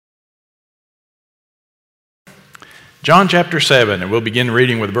John chapter 7, and we'll begin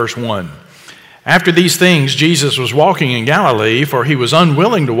reading with verse 1. After these things, Jesus was walking in Galilee, for he was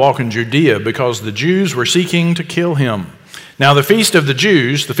unwilling to walk in Judea because the Jews were seeking to kill him. Now the feast of the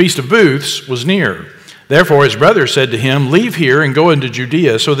Jews, the Feast of Booths, was near. Therefore his brothers said to him, "Leave here and go into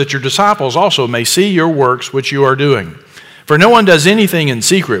Judea, so that your disciples also may see your works which you are doing. For no one does anything in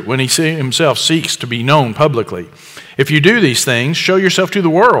secret when he himself seeks to be known publicly. If you do these things, show yourself to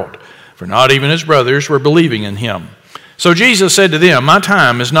the world." For not even his brothers were believing in him. So Jesus said to them, "My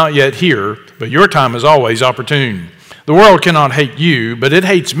time is not yet here, but your time is always opportune. The world cannot hate you, but it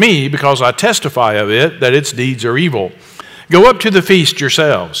hates me because I testify of it that its deeds are evil. Go up to the feast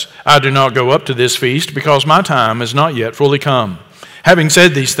yourselves. I do not go up to this feast because my time is not yet fully come." Having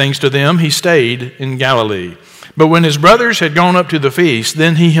said these things to them, he stayed in Galilee. But when his brothers had gone up to the feast,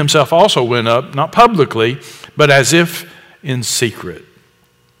 then he himself also went up, not publicly, but as if in secret.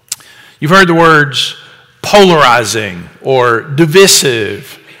 You've heard the words polarizing or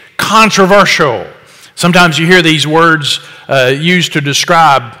divisive, controversial. Sometimes you hear these words used to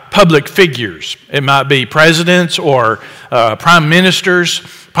describe public figures. It might be presidents or prime ministers,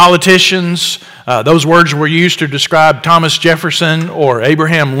 politicians. Those words were used to describe Thomas Jefferson or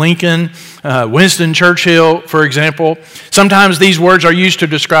Abraham Lincoln, Winston Churchill, for example. Sometimes these words are used to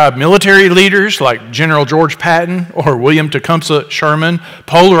describe military leaders like General George Patton or William Tecumseh Sherman,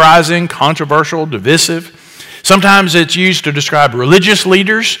 polarizing, controversial, divisive. Sometimes it's used to describe religious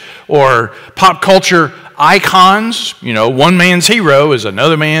leaders or pop culture icons. You know, one man's hero is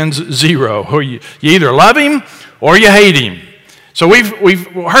another man's zero. Or you either love him or you hate him. So we've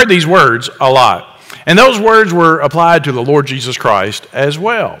heard these words a lot. And those words were applied to the Lord Jesus Christ as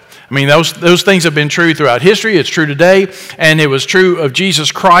well. I mean, those things have been true throughout history. It's true today. And it was true of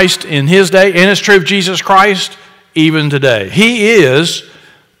Jesus Christ in his day. And it's true of Jesus Christ even today. He is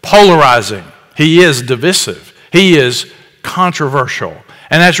polarizing. He is divisive. He is controversial.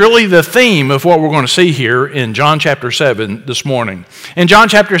 And that's really the theme of what we're going to see here in John chapter 7 this morning. In John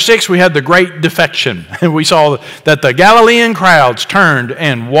chapter 6, we had the great defection. And we saw that the Galilean crowds turned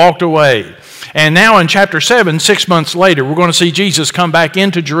and walked away. And now in chapter 7, 6 months later, we're going to see Jesus come back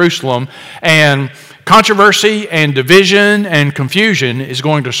into Jerusalem, and controversy and division and confusion is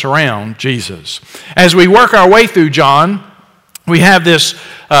going to surround Jesus. As we work our way through John, we have this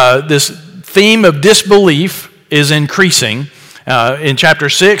theme of disbelief is increasing. In chapter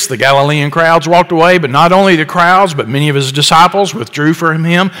 6, the Galilean crowds walked away, but not only the crowds, but many of his disciples withdrew from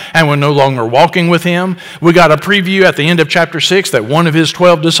him and were no longer walking with him. We got a preview at the end of chapter 6 that one of his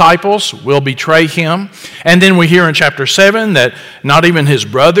 12 disciples will betray him. And then we hear in chapter 7 that not even his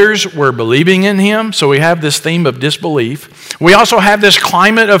brothers were believing in him. So we have this theme of disbelief. We also have this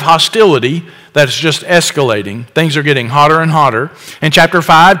climate of hostility that's just escalating. Things are getting hotter and hotter. In chapter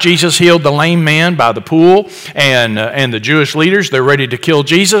 5, Jesus healed the lame man by the pool, and the Jewish leaders, they're ready to kill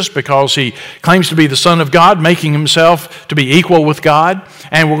Jesus because he claims to be the Son of God, making himself to be equal with God.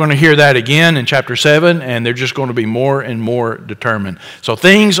 And we're going to hear that again in chapter 7, and they're just going to be more and more determined. So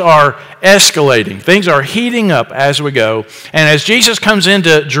things are escalating. Things are heating up as we go. And as Jesus comes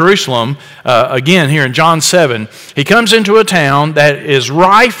into Jerusalem, again here in John 7, he comes into a town that is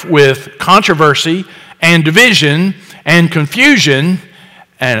rife with controversy and division and confusion,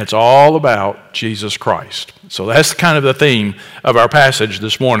 and it's all about Jesus Christ. So that's kind of the theme of our passage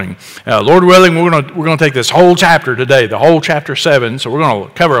this morning. Lord willing, we're going to take this whole chapter today, the whole chapter 7. So we're going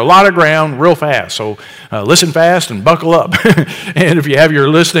to cover a lot of ground real fast. So listen fast and buckle up. And if you have your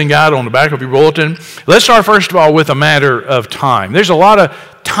listening guide on the back of your bulletin, let's start first of all with a matter of time. There's a lot of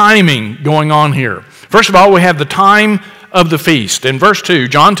timing going on here. First of all, we have the time of the feast. In verse 2,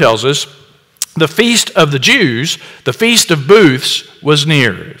 John tells us, the feast of the Jews, the Feast of Booths, was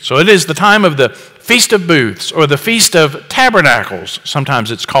near. So it is the time of the Feast of Booths, or the Feast of Tabernacles,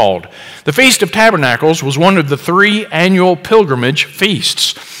 sometimes it's called. The Feast of Tabernacles was one of the 3 annual pilgrimage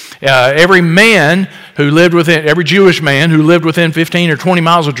feasts. Every Jewish man who lived within 15 or 20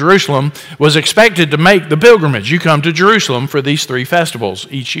 miles of Jerusalem was expected to make the pilgrimage. You come to Jerusalem for these 3 festivals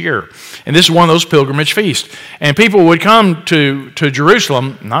each year. And this is one of those pilgrimage feasts. And people would come to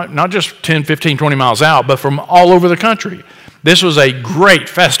Jerusalem, not just 10, 15, 20 miles out, but from all over the country. This was a great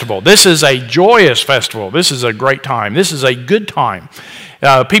festival. This is a joyous festival. This is a great time. This is a good time.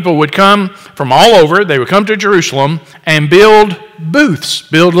 People would come from all over. They would come to Jerusalem and build booths,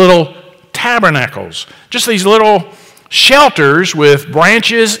 build little tabernacles, just these little shelters with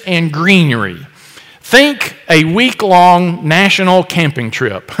branches and greenery. Think a week-long national camping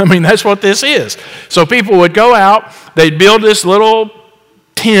trip. I mean, that's what this is. So people would go out, they'd build this little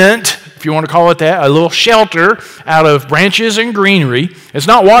tent if you want to call it that, a little shelter out of branches and greenery. It's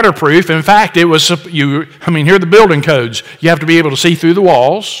not waterproof. In fact, here are the building codes. You have to be able to see through the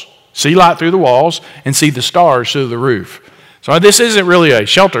walls, see light through the walls, and see the stars through the roof. So this isn't really a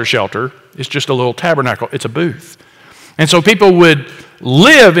shelter. It's just a little tabernacle. It's a booth. And so people would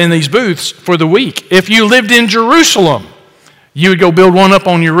live in these booths for the week. If you lived in Jerusalem, you would go build one up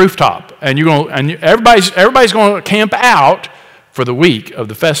on your rooftop, and everybody's going to camp out for the week of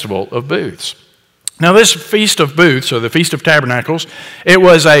the Festival of Booths. Now, this Feast of Booths, or the Feast of Tabernacles, it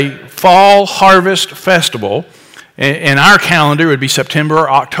was a fall harvest festival. In our calendar, it would be September or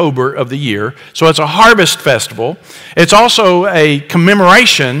October of the year. So it's a harvest festival. It's also a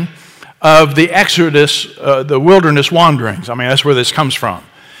commemoration of the Exodus, the wilderness wanderings. I mean, that's where this comes from.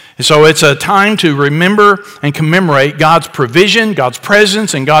 And so it's a time to remember and commemorate God's provision, God's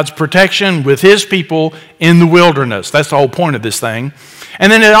presence, and God's protection with His people in the wilderness. That's the whole point of this thing.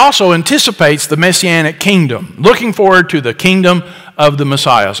 And then it also anticipates the Messianic kingdom, looking forward to the kingdom of the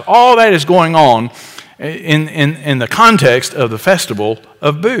Messiah. So all that is going on in the context of the Festival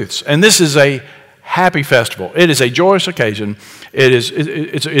of Booths. And this is a happy festival. It is a joyous occasion.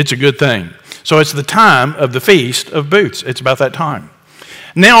 It's a good thing. So it's the time of the Feast of Booths. It's about that time.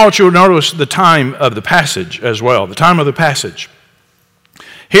 Now I want you to notice the time of the passage as well, the time of the passage.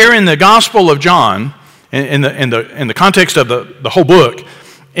 Here in the Gospel of John, in the context of the whole book,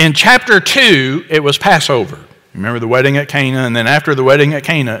 in chapter 2, it was Passover. Remember the wedding at Cana, and then after the wedding at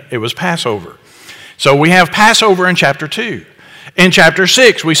Cana, it was Passover. So we have Passover in chapter 2. In chapter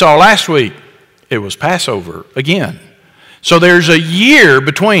 6, we saw last week, it was Passover again. So there's a year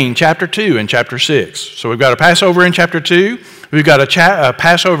between chapter 2 and chapter 6. So we've got a Passover in chapter 2. We've got a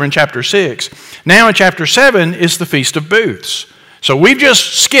Passover in chapter 6. Now in chapter 7 is the Feast of Booths. So we've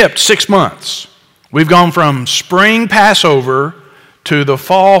just skipped 6 months. We've gone from spring Passover to the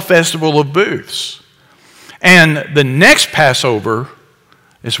fall Festival of Booths. And the next Passover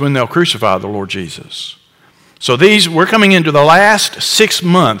is when they'll crucify the Lord Jesus. So we're coming into the last 6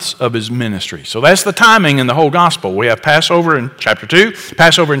 months of His ministry. So that's the timing in the whole gospel. We have Passover in chapter 2,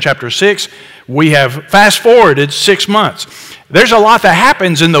 Passover in chapter 6. We have fast-forwarded 6 months. There's a lot that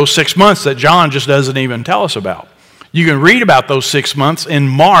happens in those 6 months that John just doesn't even tell us about. You can read about those 6 months in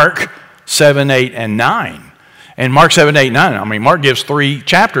Mark 7, 8, and 9. And Mark 7, 8, 9, Mark gives 3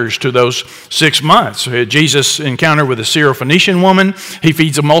 chapters to those 6 months. Jesus' encounter with a Syrophoenician woman. He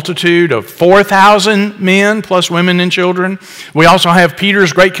feeds a multitude of 4,000 men plus women and children. We also have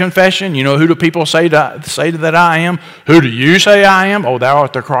Peter's great confession. You know, who do people say that I am? Who do you say I am? Oh, thou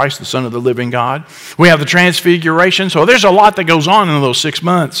art the Christ, the Son of the living God. We have the transfiguration. So there's a lot that goes on in those 6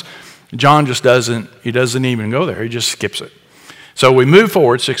 months. John just doesn't even go there. He just skips it. So we move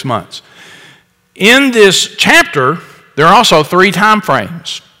forward 6 months. In this chapter, there are also 3 time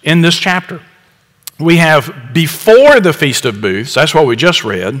frames in this chapter. We have before the Feast of Booths. That's what we just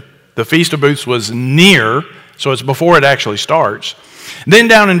read. The Feast of Booths was near, so it's before it actually starts. Then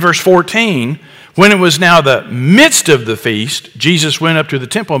down in verse 14, when it was now the midst of the feast, Jesus went up to the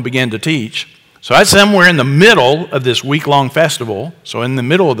temple and began to teach. So that's somewhere in the middle of this week-long festival, so in the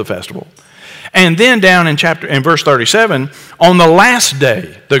middle of the festival. And then down in verse 37, on the last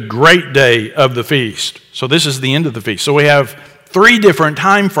day, the great day of the feast. So this is the end of the feast. So we have 3 different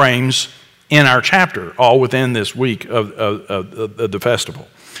time frames in our chapter, all within this week of the festival.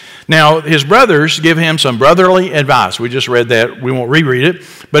 Now, his brothers give him some brotherly advice. We just read that. We won't reread it.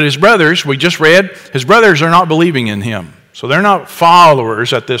 But his brothers, we just read, his brothers are not believing in him. So they're not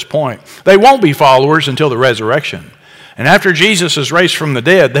followers at this point. They won't be followers until the resurrection. And after Jesus is raised from the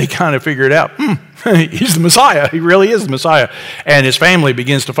dead, they kind of figured out, he's the Messiah. He really is the Messiah. And his family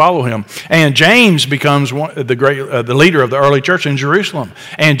begins to follow him. And James becomes the leader of the early church in Jerusalem.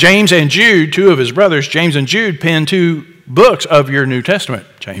 And James and Jude, 2 of his brothers, James and Jude, penned 2 books of your New Testament,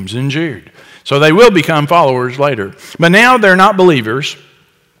 James and Jude. So they will become followers later. But now they're not believers.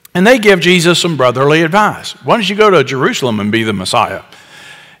 And they give Jesus some brotherly advice. Why don't you go to Jerusalem and be the Messiah?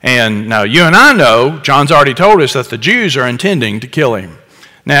 And now you and I know, John's already told us that the Jews are intending to kill him.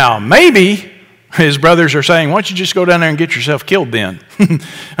 Now, maybe his brothers are saying, why don't you just go down there and get yourself killed then?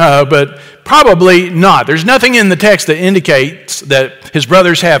 But probably not. There's nothing in the text that indicates that his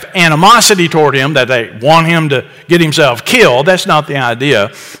brothers have animosity toward him, that they want him to get himself killed. That's not the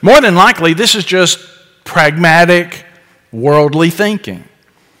idea. More than likely, this is just pragmatic, worldly thinking.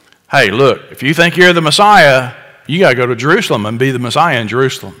 Hey, look, if you think you're the Messiah, you got to go to Jerusalem and be the Messiah in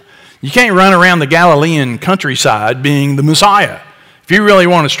Jerusalem. You can't run around the Galilean countryside being the Messiah. If you really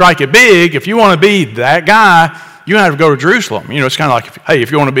want to strike it big, if you want to be that guy, you're going to have to go to Jerusalem. It's kind of like, hey,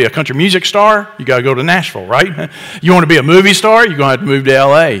 if you want to be a country music star, you got to go to Nashville, right? You want to be a movie star, you're going to have to move to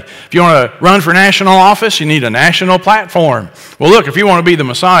L.A. If you want to run for national office, you need a national platform. Well, look, if you want to be the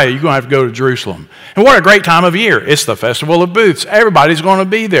Messiah, you're going to have to go to Jerusalem. And what a great time of year. It's the Festival of Booths. Everybody's going to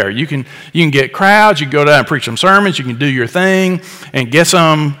be there. You can get crowds. You can go down and preach some sermons. You can do your thing and get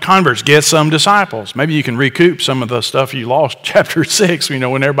some converts, get some disciples. Maybe you can recoup some of the stuff you lost chapter 6, when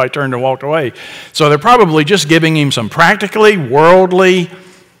everybody turned and walked away. So they're probably just giving him some practically worldly,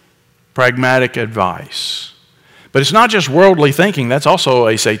 pragmatic advice. But it's not just worldly thinking. That's also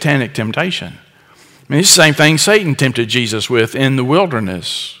a satanic temptation. It's the same thing Satan tempted Jesus with in the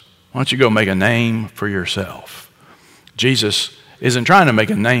wilderness. Why don't you go make a name for yourself? Jesus isn't trying to make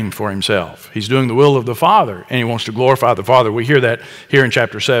a name for himself. He's doing the will of the Father, and he wants to glorify the Father. We hear that here in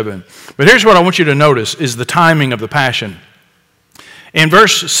chapter 7. But here's what I want you to notice is the timing of the passion. In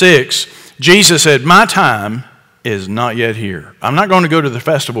verse 6, Jesus said, my time is not yet here. I'm not going to go to the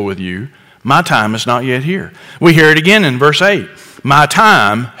festival with you. My time is not yet here. We hear it again in verse 8. My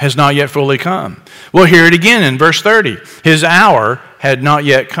time has not yet fully come. We'll hear it again in verse 30. His hour had not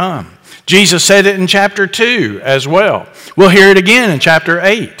yet come. Jesus said it in chapter 2 as well. We'll hear it again in chapter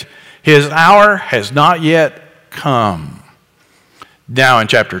 8. His hour has not yet come. Now in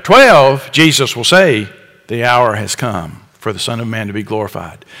chapter 12, Jesus will say, the hour has come for the Son of Man to be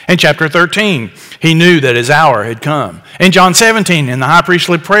glorified. In chapter 13, he knew that his hour had come. In John 17, in the high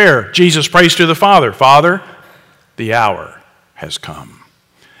priestly prayer, Jesus prays to the Father, Father, the hour has come.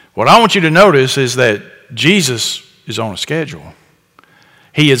 What I want you to notice is that Jesus is on a schedule.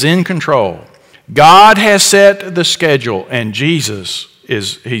 He is in control. God has set the schedule, and Jesus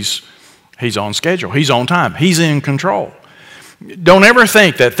he's on schedule. He's on time. He's in control. Don't ever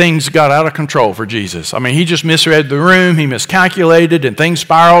think that things got out of control for Jesus. He just misread the room, he miscalculated, and things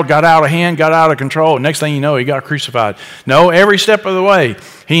spiraled, got out of hand, got out of control. Next thing you know, he got crucified. No, every step of the way,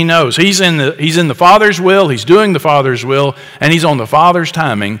 he knows. He's in the Father's will, he's doing the Father's will, and he's on the Father's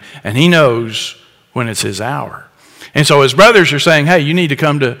timing, and he knows when it's his hour. And so his brothers are saying, hey, you need to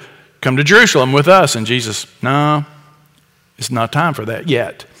come to Jerusalem with us. And Jesus, no, it's not time for that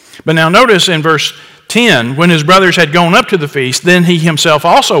yet. But now notice in verse 10, when his brothers had gone up to the feast, then he himself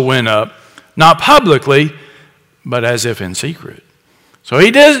also went up, not publicly, but as if in secret. So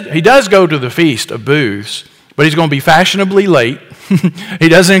he does go to the Feast of Booths, but he's going to be fashionably late. He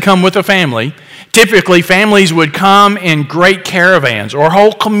doesn't come with a family. Typically, families would come in great caravans, or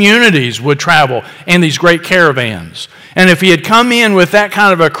whole communities would travel in these great caravans. And if he had come in with that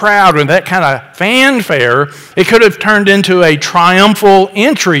kind of a crowd and that kind of fanfare, it could have turned into a triumphal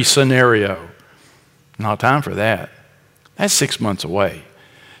entry scenario. Not time for that. That's 6 months away.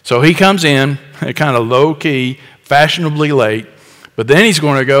 So he comes in, kind of low-key, fashionably late, but then he's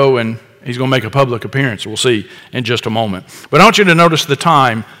going to go and he's going to make a public appearance. We'll see in just a moment. But I want you to notice the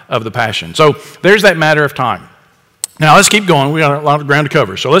time of the passion. So there's that matter of time. Now let's keep going. We got a lot of ground to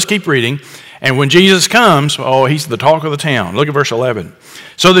cover. So let's keep reading. And when Jesus comes, he's the talk of the town. Look at verse 11.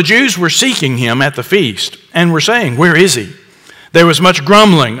 So the Jews were seeking him at the feast and were saying, where is he? There was much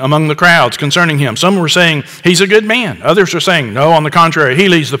grumbling among the crowds concerning him. Some were saying, he's a good man. Others were saying, no, on the contrary, he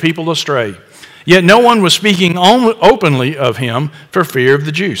leads the people astray. Yet no one was speaking openly of him for fear of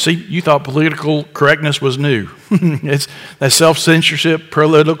the Jews. See, you thought political correctness was new. It's that self-censorship,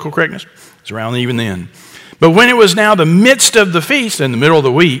 political correctness. It's around even then. But when it was now the midst of the feast, in the middle of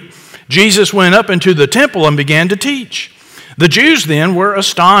the week, Jesus went up into the temple and began to teach. The Jews then were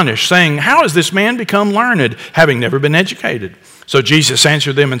astonished, saying, how has this man become learned, having never been educated? So Jesus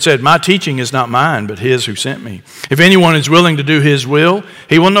answered them and said, my teaching is not mine, but his who sent me. If anyone is willing to do his will,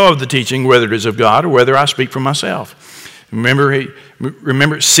 he will know of the teaching, whether it is of God or whether I speak for myself.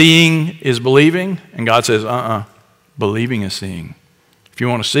 Remember, seeing is believing, and God says, believing is seeing. If you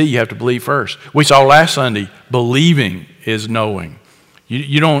want to see, you have to believe first. We saw last Sunday, believing is knowing.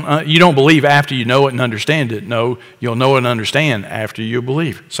 You don't believe after you know it and understand it. No, you'll know and understand after you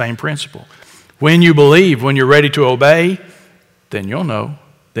believe. Same principle. When you believe, when you're ready to obey, then you'll know.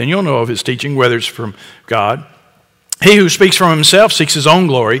 Then you'll know of his teaching, whether it's from God. He who speaks from himself seeks his own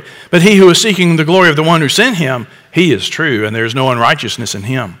glory, but he who is seeking the glory of the one who sent him, he is true, and there is no unrighteousness in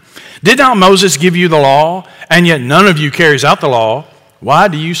him. Did not Moses give you the law, and yet none of you carries out the law? Why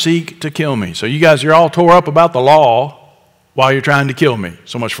do you seek to kill me? So you guys, you're all tore up about the law while you're trying to kill me.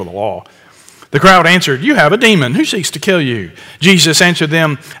 So much for the law. The crowd answered, you have a demon. Who seeks to kill you? Jesus answered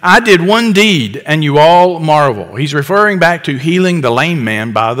them, I did one deed, and you all marvel. He's referring back to healing the lame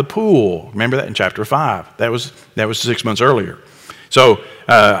man by the pool. Remember that in chapter 5. That was 6 months earlier. So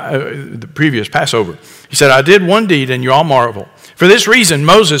the previous Passover. He said, I did one deed, and you all marvel. For this reason,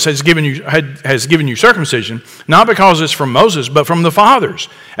 Moses has given you circumcision, not because it's from Moses, but from the fathers.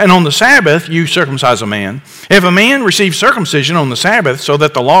 And on the Sabbath, you circumcise a man. If a man receives circumcision on the Sabbath, so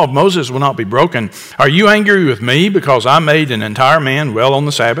that the law of Moses will not be broken, are you angry with me because I made an entire man well on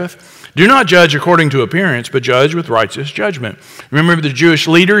the Sabbath? Do not judge according to appearance, but judge with righteous judgment. Remember the Jewish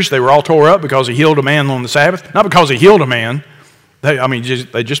leaders, they were all tore up because he healed a man on the Sabbath? Not because he healed a man.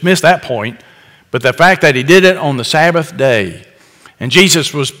 They just missed that point. But the fact that he did it on the Sabbath day. And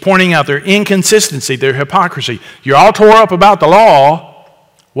Jesus was pointing out their inconsistency, their hypocrisy. You're all tore up about the law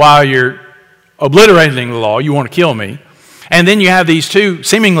while you're obliterating the law. You want to kill me. And then you have these two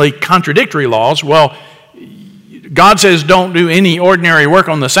seemingly contradictory laws. Well, God says don't do any ordinary work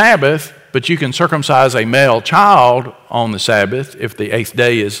on the Sabbath, but you can circumcise a male child on the Sabbath if the 8th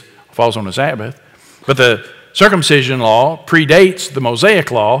day falls on the Sabbath. But the circumcision law predates the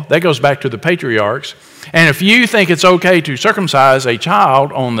Mosaic law. That goes back to the patriarchs. And if you think it's okay to circumcise a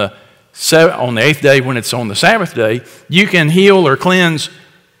child on the 8th day when it's on the Sabbath day, you can heal or cleanse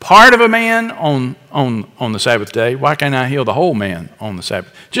part of a man on the Sabbath day. Why can't I heal the whole man on the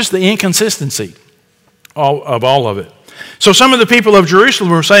Sabbath? Just the inconsistency of all of it. So some of the people of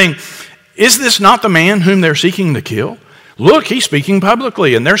Jerusalem were saying, is this not the man whom they're seeking to kill? Look, he's speaking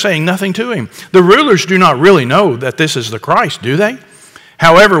publicly, and they're saying nothing to him. The rulers do not really know that this is the Christ, do they?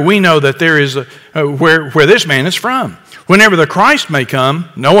 However, we know that there is where this man is from. Whenever the Christ may come,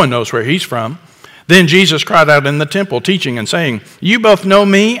 no one knows where he's from. Then Jesus cried out in the temple, teaching and saying, you both know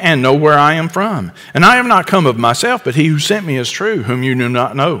me and know where I am from. And I have not come of myself, but he who sent me is true, whom you do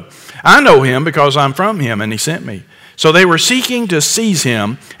not know. I know him because I'm from him, and he sent me. So they were seeking to seize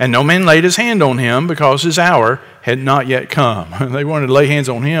him, and no man laid his hand on him because his hour had not yet come. They wanted to lay hands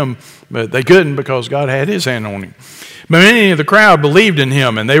on him, but they couldn't because God had his hand on him. But many of the crowd believed in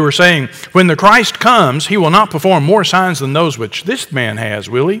him, and they were saying, when the Christ comes, he will not perform more signs than those which this man has,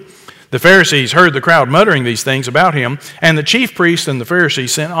 will he? The Pharisees heard the crowd muttering these things about him, and the chief priests and the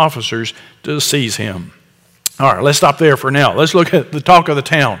Pharisees sent officers to seize him. All right, let's stop there for now. Let's look at the talk of the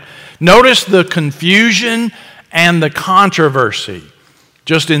town. Notice the confusion and the controversy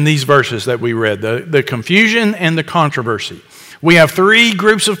just in these verses that we read, the confusion and the controversy. We have three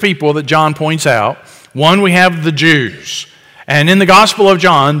groups of people that John points out. One, we have the Jews. And in the Gospel of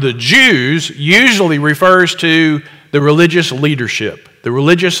John, the Jews usually refers to the religious leadership, the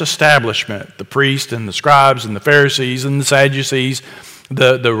religious establishment, the priests and the scribes and the Pharisees and the Sadducees,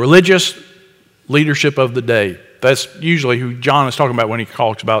 the religious leadership of the day. That's usually who John is talking about when he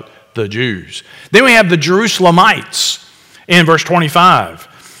talks about the Jews. Then we have the Jerusalemites in verse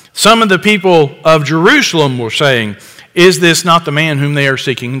 25. Some of the people of Jerusalem were saying, is this not the man whom they are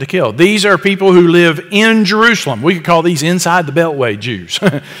seeking to kill? These are people who live in Jerusalem. We could call these inside the Beltway Jews.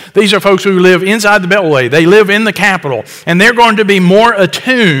 These are folks who live inside the Beltway. They live in the capital, and they're going to be more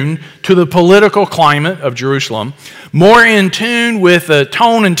attuned to the political climate of Jerusalem, more in tune with the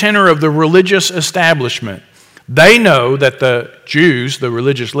tone and tenor of the religious establishment. They know that the Jews, the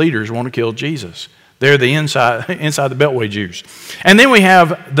religious leaders, want to kill Jesus. They're the inside the Beltway Jews. And then we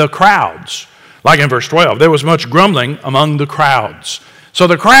have the crowds. Like in verse 12, there was much grumbling among the crowds. So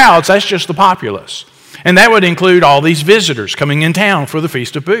the crowds, that's just the populace. And that would include all these visitors coming in town for the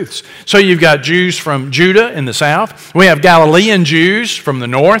Feast of Booths. So you've got Jews from Judah in the south. We have Galilean Jews from the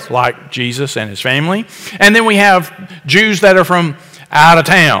north, like Jesus and his family. And then we have Jews that are from out of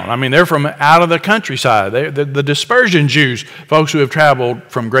town. I mean, they're from out of the countryside. The dispersion Jews, folks who have traveled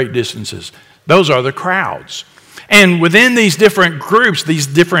from great distances. Those are the crowds. And within these different groups, these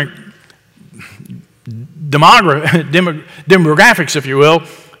different demographics, if you will,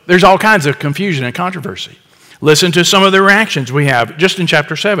 there's all kinds of confusion and controversy. Listen to some of the reactions we have just in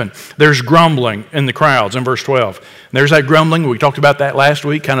chapter 7. There's grumbling in the crowds in verse 12. There's that grumbling. We talked about that last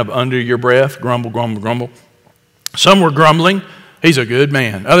week, kind of under your breath, grumble, grumble, grumble. Some were grumbling, he's a good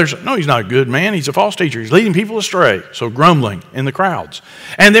man. Others, no, he's not a good man. He's a false teacher. He's leading people astray. So grumbling in the crowds.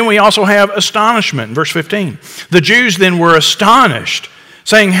 And then we also have astonishment in verse 15. The Jews then were astonished,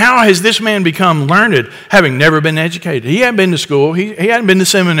 saying, how has this man become learned, having never been educated? He hadn't been to school. He hadn't been to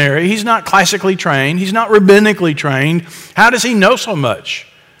seminary. He's not classically trained. He's not rabbinically trained. How does he know so much?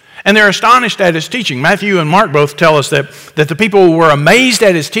 And they're astonished at his teaching. Matthew and Mark both tell us that the people were amazed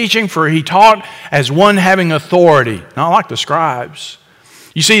at his teaching, for he taught as one having authority, not like the scribes.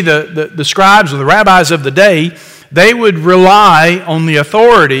 You see, the scribes or the rabbis of the day, they would rely on the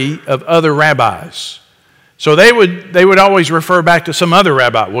authority of other rabbis. So they would always refer back to some other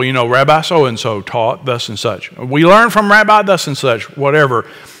rabbi. Well, you know, Rabbi so-and-so taught thus and such. We learned from Rabbi thus and such, whatever.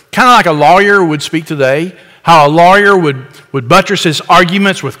 Kind of like a lawyer would speak today. How a lawyer would buttress his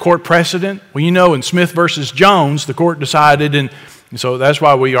arguments with court precedent. Well, you know, in Smith versus Jones, the court decided, and so that's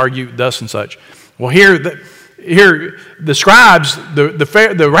why we argue thus and such. Well, here the scribes,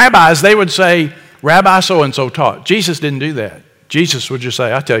 the rabbis, they would say, Rabbi so-and-so taught. Jesus didn't do that. Jesus would just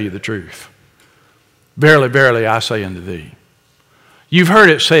say, I tell you the truth. Verily, verily, I say unto thee. You've heard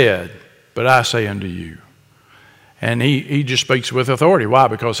it said, but I say unto you. And he just speaks with authority. Why?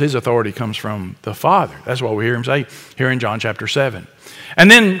 Because his authority comes from the Father. That's what we hear him say here in John chapter 7. And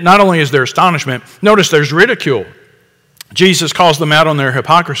then not only is there astonishment, notice there's ridicule. Jesus calls them out on their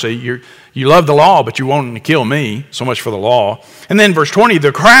hypocrisy. You love the law, but you wanted to kill me. So much for the law. And then verse 20,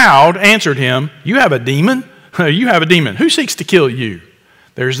 the crowd answered him, you have a demon? You have a demon. Who seeks to kill you?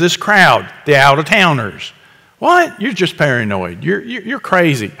 There's this crowd, the out-of-towners. What? You're just paranoid. You're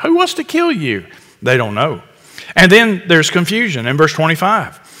crazy. Who wants to kill you? They don't know. And then there's confusion in verse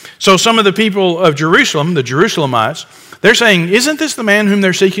 25. So some of the people of Jerusalem, the Jerusalemites, they're saying, isn't this the man whom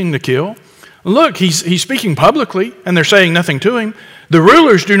they're seeking to kill? Look, he's speaking publicly, and they're saying nothing to him. The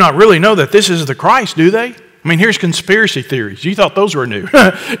rulers do not really know that this is the Christ, do they? I mean, here's conspiracy theories. You thought those were new.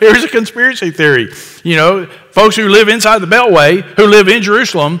 Here's a conspiracy theory. You know, folks who live inside the Beltway, who live in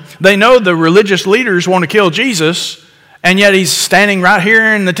Jerusalem, they know the religious leaders want to kill Jesus, and yet he's standing right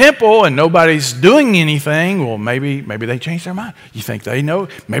here in the temple and nobody's doing anything. Well, maybe they changed their mind. You think they know?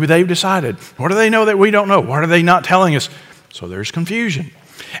 Maybe they've decided. What do they know that we don't know? What are they not telling us? So there's confusion.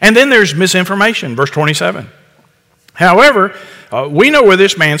 And then there's misinformation, verse 27. However, we know where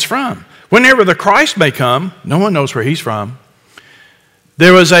this man's from. Whenever the Christ may come, no one knows where he's from.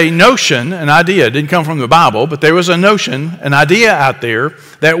 There was a notion, an idea, it didn't come from the Bible, but there was a notion, an idea out there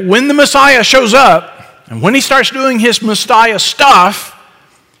that when the Messiah shows up, and when he starts doing his Messiah stuff,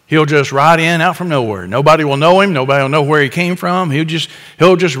 he'll just ride in out from nowhere. Nobody will know him. Nobody will know where he came from. He'll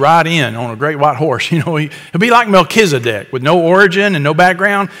just ride in on a great white horse. You know, he'll be like Melchizedek with no origin and no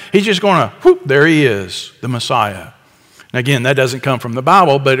background. He's just going to, whoop, there he is, the Messiah. And again, that doesn't come from the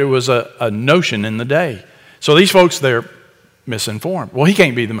Bible, but it was a notion in the day. So these folks, they're misinformed. Well, he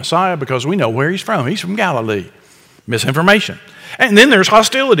can't be the Messiah because we know where he's from. He's from Galilee. Misinformation. And then there's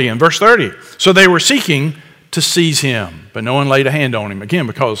hostility in verse 30. So they were seeking to seize him, but no one laid a hand on him. Again,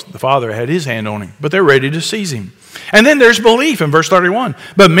 because the Father had his hand on him, but they're ready to seize him. And then there's belief in verse 31.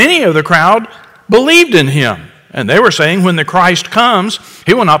 But many of the crowd believed in him. And they were saying, when the Christ comes,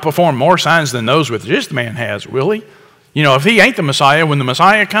 he will not perform more signs than those which this man has, will he? You know, if he ain't the Messiah, when the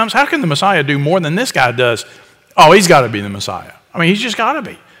Messiah comes, how can the Messiah do more than this guy does? Oh, he's got to be the Messiah. I mean, he's just got to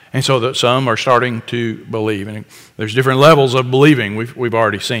be. And so that some are starting to believe. And there's different levels of believing. We've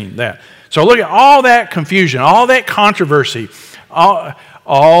already seen that. So look at all that confusion, all that controversy,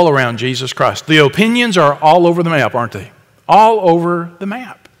 all around Jesus Christ. The opinions are all over the map, aren't they? All over the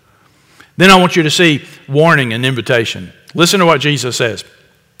map. Then I want you to see warning and invitation. Listen to what Jesus says.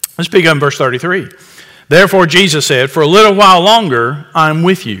 Let's pick up in verse 33. Therefore Jesus said, for a little while longer I'm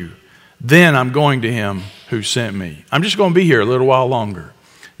with you. Then I'm going to him who sent me. I'm just going to be here a little while longer.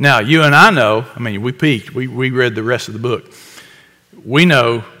 Now, you and I know, I mean, we peeked. We read the rest of the book. We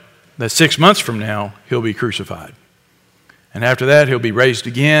know that 6 months from now, he'll be crucified. And after that, he'll be raised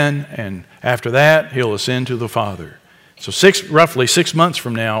again. And after that, he'll ascend to the Father. So roughly 6 months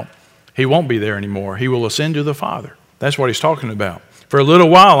from now, he won't be there anymore. He will ascend to the Father. That's what he's talking about. For a little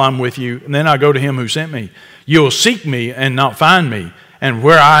while I'm with you, and then I go to him who sent me. You will seek me and not find me. And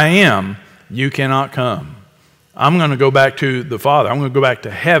where I am, you cannot come. I'm going to go back to the Father. I'm going to go back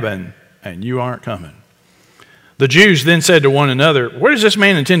to heaven, and you aren't coming. The Jews then said to one another, where does this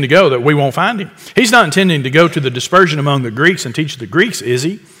man intend to go that we won't find him? He's not intending to go to the dispersion among the Greeks and teach the Greeks, is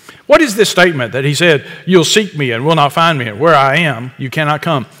he? What is this statement that he said, you'll seek me and will not find me, and where I am, you cannot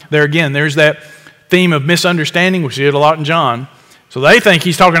come? There again, there's that theme of misunderstanding. We see it a lot in John. So they think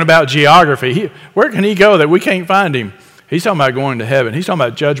he's talking about geography. Where can he go that we can't find him? He's talking about going to heaven. He's talking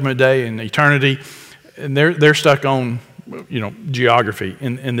about judgment day and eternity. And they're stuck on, geography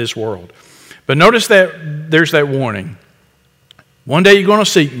in this world. But notice that there's that warning. One day you're going to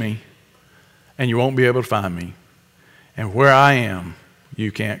seek me, and you won't be able to find me. And where I am,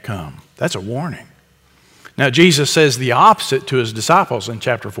 you can't come. That's a warning. Now, Jesus says the opposite to his disciples in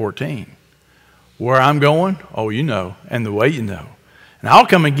chapter 14. Where I'm going, oh, you know, and the way you know. And I'll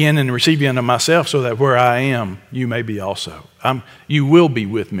come again and receive you unto myself, so that where I am, you may be also. You will be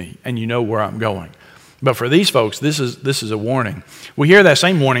with me, and you know where I'm going. But for these folks, this is a warning. We hear that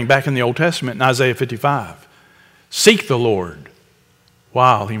same warning back in the Old Testament in Isaiah 55. Seek the Lord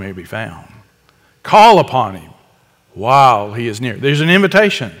while he may be found. Call upon him while he is near. There's an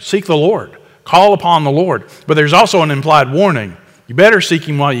invitation. Seek the Lord. Call upon the Lord. But there's also an implied warning. You better seek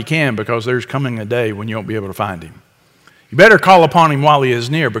him while you can, because there's coming a day when you won't be able to find him. You better call upon him while he is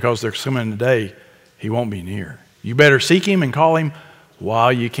near, because there's coming a day he won't be near. You better seek him and call him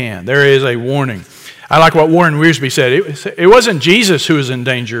while you can. There is a warning. I like what Warren Wiersbe said. It wasn't Jesus who was in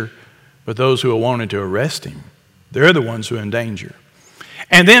danger, but those who wanted to arrest him. They're the ones who are in danger.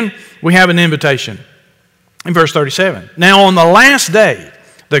 And then we have an invitation in verse 37. Now on the last day,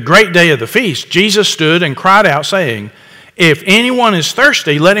 the great day of the feast, Jesus stood and cried out, saying, if anyone is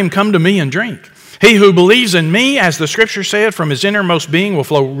thirsty, let him come to me and drink. He who believes in me, as the scripture said, from his innermost being will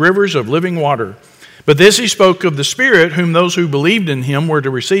flow rivers of living water. But this he spoke of the Spirit, whom those who believed in him were to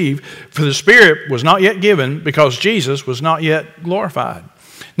receive, for the Spirit was not yet given, because Jesus was not yet glorified.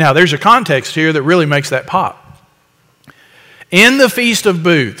 Now, there's a context here that really makes that pop. In the Feast of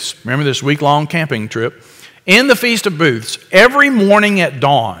Booths, remember this week-long camping trip? In the Feast of Booths, every morning at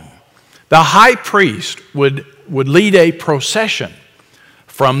dawn, the high priest would lead a procession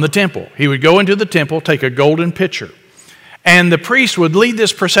from the temple. He would go into the temple, take a golden pitcher, and the priest would lead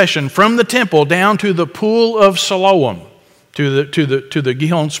this procession from the temple down to the pool of Siloam, to the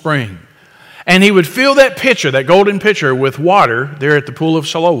Gihon spring. And he would fill that pitcher, that golden pitcher, with water there at the pool of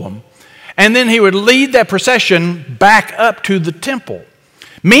Siloam. And then he would lead that procession back up to the temple.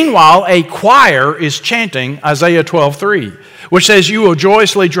 Meanwhile, a choir is chanting Isaiah 12:3, which says, you will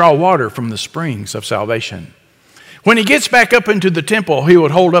joyously draw water from the springs of salvation. When he gets back up into the temple, he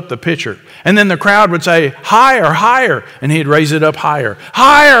would hold up the pitcher. And then the crowd would say, higher, higher. And he'd raise it up higher.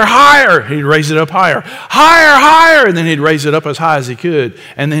 Higher, higher. He'd raise it up higher. Higher, higher. And then he'd raise it up as high as he could.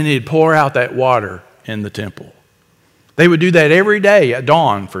 And then he'd pour out that water in the temple. They would do that every day at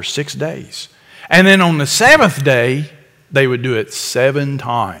dawn for 6 days. And then on the seventh day, they would do it 7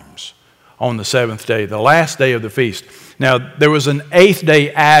 times on the seventh day, the last day of the feast. Now, there was an 8th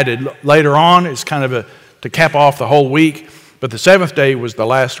day added later on. It's kind of to cap off the whole week. But the seventh day was the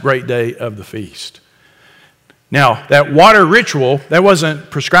last great day of the feast. Now, that water ritual, that wasn't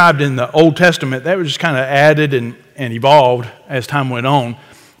prescribed in the Old Testament. That was just kind of added and evolved as time went on.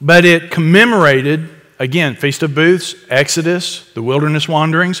 But it commemorated, again, Feast of Booths, Exodus, the wilderness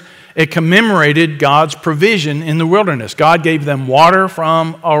wanderings. It commemorated God's provision in the wilderness. God gave them water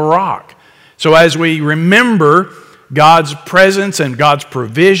from a rock. So as we remember God's presence and God's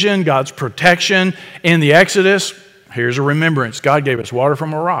provision, God's protection in the Exodus, here's a remembrance. God gave us water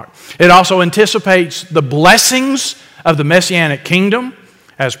from a rock. It also anticipates the blessings of the Messianic kingdom,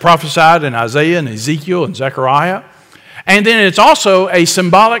 as prophesied in Isaiah and Ezekiel and Zechariah. And then it's also a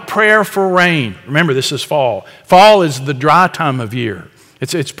symbolic prayer for rain. Remember, this is fall. Fall is the dry time of year.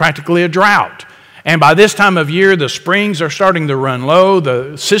 It's practically a drought. And by this time of year, the springs are starting to run low.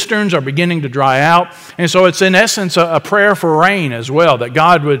 The cisterns are beginning to dry out. And so it's in essence a prayer for rain as well, that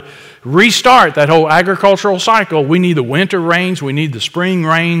God would restart that whole agricultural cycle. We need the winter rains. We need the spring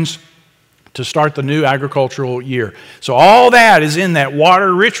rains to start the new agricultural year. So all that is in that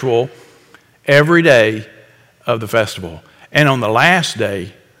water ritual every day of the festival. And on the last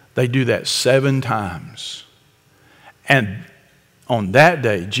day, they do that 7 times. And on that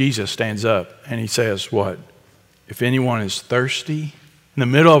day, Jesus stands up and he says, what? If anyone is thirsty, in the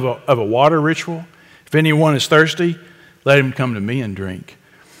middle of a water ritual, if anyone is thirsty, let him come to me and drink.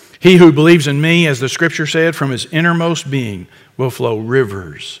 He who believes in me, as the scripture said, from his innermost being will flow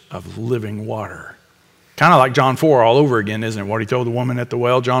rivers of living water. Kind of like John 4 all over again, isn't it? What he told the woman at the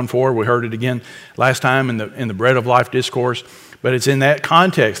well, John 4. We heard it again last time in the Bread of Life discourse. But it's in that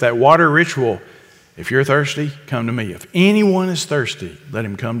context, that water ritual. If you're thirsty, come to me. If anyone is thirsty, let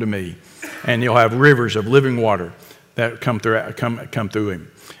him come to me. And you'll have rivers of living water that come through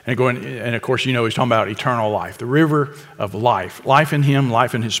him. And of course, you know he's talking about eternal life. The river of life. Life in him,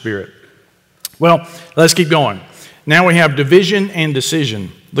 life in his spirit. Well, let's keep going. Now we have division and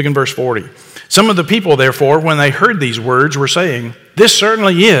decision. Look in verse 40. Some of the people, therefore, when they heard these words, were saying, this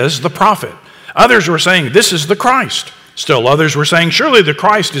certainly is the prophet. Others were saying, this is the Christ. Still others were saying, surely the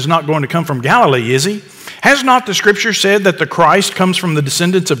Christ is not going to come from Galilee, is he? Has not the scripture said that the Christ comes from the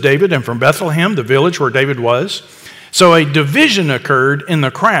descendants of David and from Bethlehem, the village where David was? So a division occurred in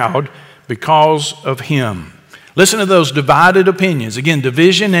the crowd because of him. Listen to those divided opinions. Again,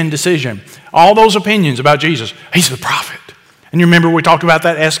 division and decision. All those opinions about Jesus. He's the prophet. And you remember we talked about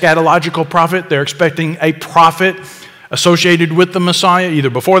that eschatological prophet. They're expecting a prophet associated with the Messiah, either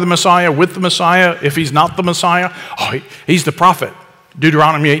before the Messiah, with the Messiah. If he's not the Messiah, he's the prophet.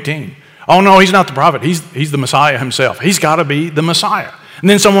 Deuteronomy 18. Oh no, he's not the prophet. He's the Messiah himself. He's got to be the Messiah. And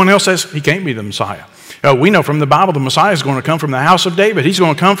then someone else says he can't be the Messiah. We know from the Bible the Messiah is going to come from the house of David. He's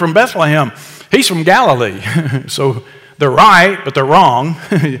going to come from Bethlehem. He's from Galilee. So they're right, but they're wrong.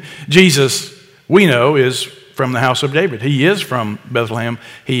 Jesus, we know, is from the house of David. He is from Bethlehem.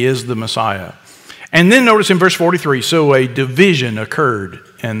 He is the Messiah. And then notice in verse 43, so a division occurred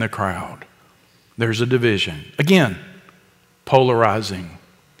in the crowd. There's a division. Again, polarizing,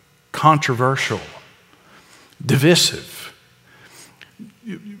 controversial, divisive.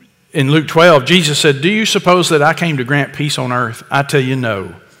 In Luke 12, Jesus said, do you suppose that I came to grant peace on earth? I tell you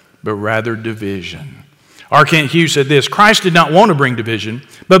no, but rather division. R. Kent Hughes said this, Christ did not want to bring division,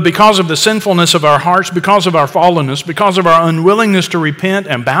 but because of the sinfulness of our hearts, because of our fallenness, because of our unwillingness to repent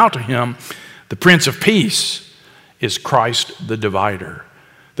and bow to him, the Prince of Peace is Christ the divider.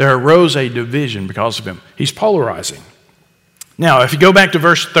 There arose a division because of him. He's polarizing. Now, if you go back to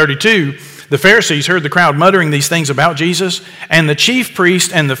verse 32, the Pharisees heard the crowd muttering these things about Jesus, and the chief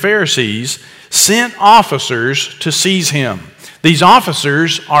priest and the Pharisees sent officers to seize him. These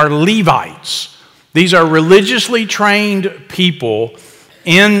officers are Levites. These are religiously trained people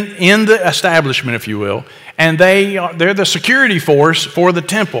in the establishment, if you will, and they're the security force for the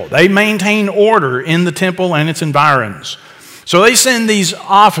temple. They maintain order in the temple and its environs. So they send these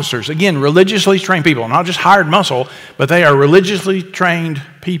officers, again, religiously trained people, not just hired muscle, but they are religiously trained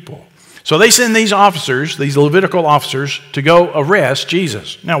people. So they send these officers, these Levitical officers, to go arrest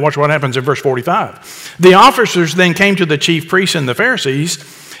Jesus. Now watch what happens in verse 45. The officers then came to the chief priests and the Pharisees,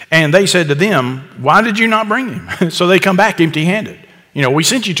 and they said to them, why did you not bring him? So they come back empty-handed. We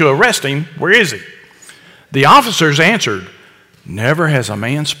sent you to arrest him. Where is he? The officers answered, never has a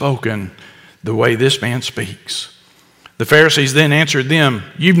man spoken the way this man speaks. The Pharisees then answered them,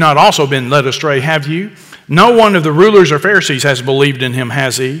 you've not also been led astray, have you? No one of the rulers or Pharisees has believed in him,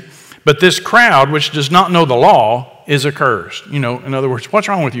 has he? But this crowd, which does not know the law, is accursed. In other words, what's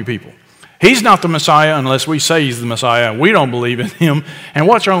wrong with you people? He's not the Messiah unless we say he's the Messiah. We don't believe in him. And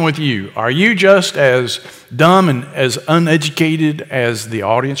what's wrong with you? Are you just as dumb and as uneducated as the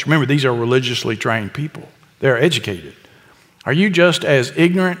audience? Remember, these are religiously trained people. They're educated. Are you just as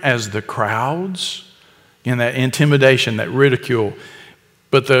ignorant as the crowds? In that intimidation, that ridicule.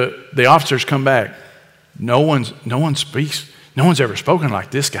 But the officers come back. No one speaks. No one's ever spoken like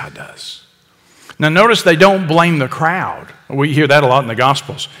this guy does. Now notice they don't blame the crowd. We hear that a lot in the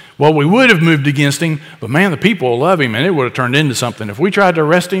Gospels. Well, we would have moved against him, but man, the people love him, and it would have turned into something. If we tried to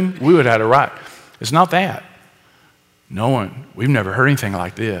arrest him, we would have had a right. It's not that. We've never heard anything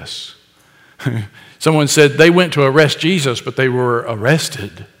like this. Someone said they went to arrest Jesus, but they were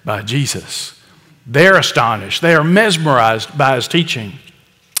arrested by Jesus. They're astonished. They are mesmerized by his teaching.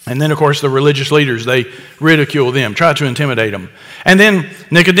 And then, of course, the religious leaders, they ridicule them, try to intimidate them. And then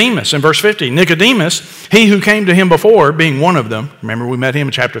Nicodemus in verse 50. Nicodemus, he who came to him before, being one of them, remember we met him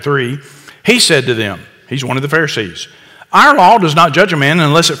in chapter 3, he said to them, he's one of the Pharisees, our law does not judge a man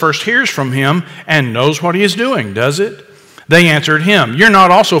unless it first hears from him and knows what he is doing, does it? They answered him, you're not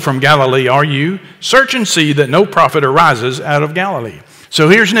also from Galilee, are you? Search and see that no prophet arises out of Galilee. So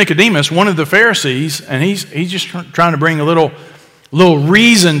here's Nicodemus, one of the Pharisees, and he's just trying to bring a little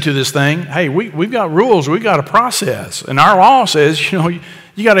reason to this thing. Hey, we've got rules, we've got a process, and our law says, you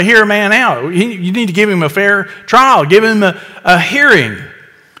got to hear a man out. You need to give him a fair trial, give him a hearing.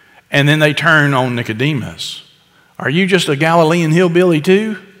 And then they turn on Nicodemus. Are you just a Galilean hillbilly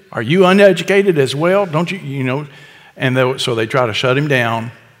too? Are you uneducated as well? Don't you? And so they try to shut him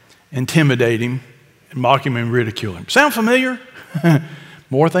down, intimidate him, and mock him and ridicule him. Sound familiar?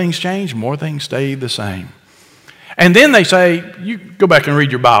 More things change, more things stay the same. And then they say, you go back and read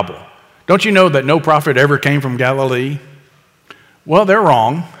your Bible. Don't you know that no prophet ever came from Galilee? Well, they're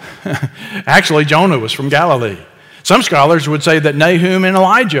wrong. Actually, Jonah was from Galilee. Some scholars would say that Nahum and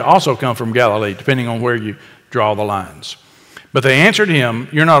Elijah also come from Galilee, depending on where you draw the lines. But they answered him,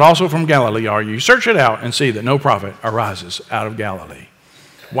 you're not also from Galilee, are you? Search it out and see that no prophet arises out of Galilee.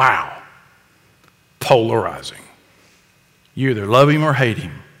 Wow. Polarizing. You either love him or hate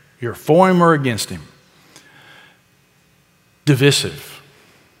him. You're for him or against him. Divisive.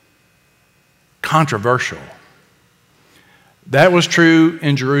 Controversial. That was true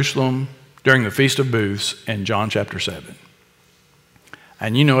in Jerusalem during the Feast of Booths in John chapter 7.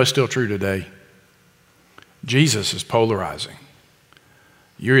 And it's still true today. Jesus is polarizing.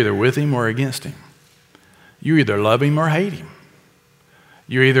 You're either with him or against him. You either love him or hate him.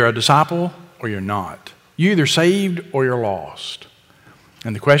 You're either a disciple or you're not. You're either saved or you're lost.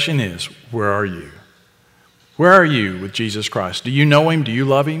 And the question is, where are you? Where are you with Jesus Christ? Do you know him? Do you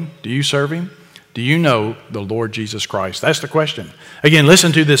love him? Do you serve him? Do you know the Lord Jesus Christ? That's the question. Again,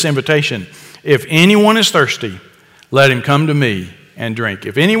 listen to this invitation. If anyone is thirsty, let him come to me and drink.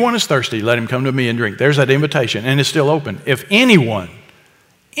 If anyone is thirsty, let him come to me and drink. There's that invitation, and it's still open. If anyone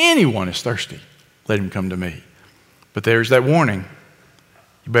is thirsty, let him come to me. But there's that warning.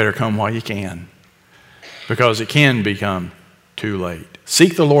 You better come while you can. because it can become too late.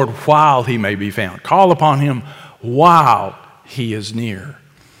 Seek the Lord while he may be found. Call upon him while he is near.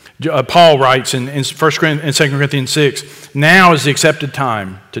 Paul writes in 2 Corinthians 6, now is the accepted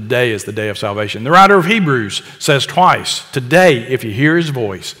time. Today is the day of salvation. The writer of Hebrews says twice, today, if you hear his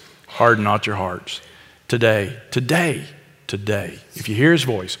voice, harden not your hearts. Today, today, today. If you hear his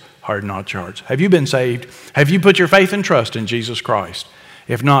voice, harden not your hearts. Have you been saved? Have you put your faith and trust in Jesus Christ?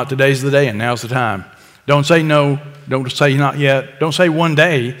 If not, today's the day and now's the time. Don't say no. Don't say not yet. Don't say one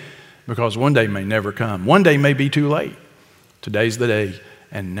day, because one day may never come. One day may be too late. Today's the day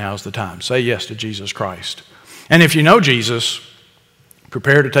and now's the time. Say yes to Jesus Christ. And if you know Jesus,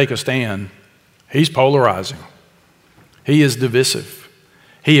 prepare to take a stand. He's polarizing. He is divisive.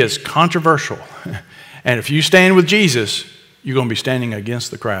 He is controversial. And if you stand with Jesus, you're going to be standing against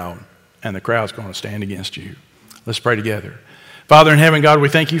the crowd, and the crowd's going to stand against you. Let's pray together. Father in heaven, God, we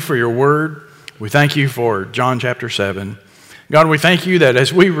thank you for your word. We thank you for John chapter 7. God, we thank you that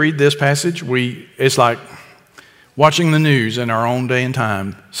as we read this passage, it's like watching the news in our own day and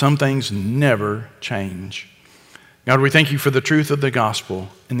time. Some things never change. God, we thank you for the truth of the gospel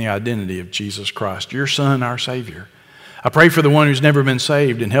and the identity of Jesus Christ, your Son, our Savior. I pray for the one who's never been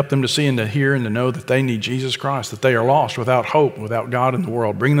saved, and help them to see and to hear and to know that they need Jesus Christ, that they are lost without hope, without God in the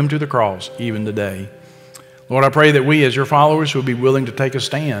world. Bring them to the cross even today. Lord, I pray that we as your followers will be willing to take a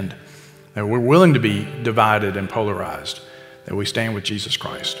stand, that we're willing to be divided and polarized, that we stand with Jesus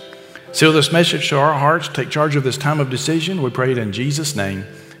Christ. Seal this message to our hearts. Take charge of this time of decision. We pray it in Jesus' name.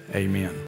 Amen.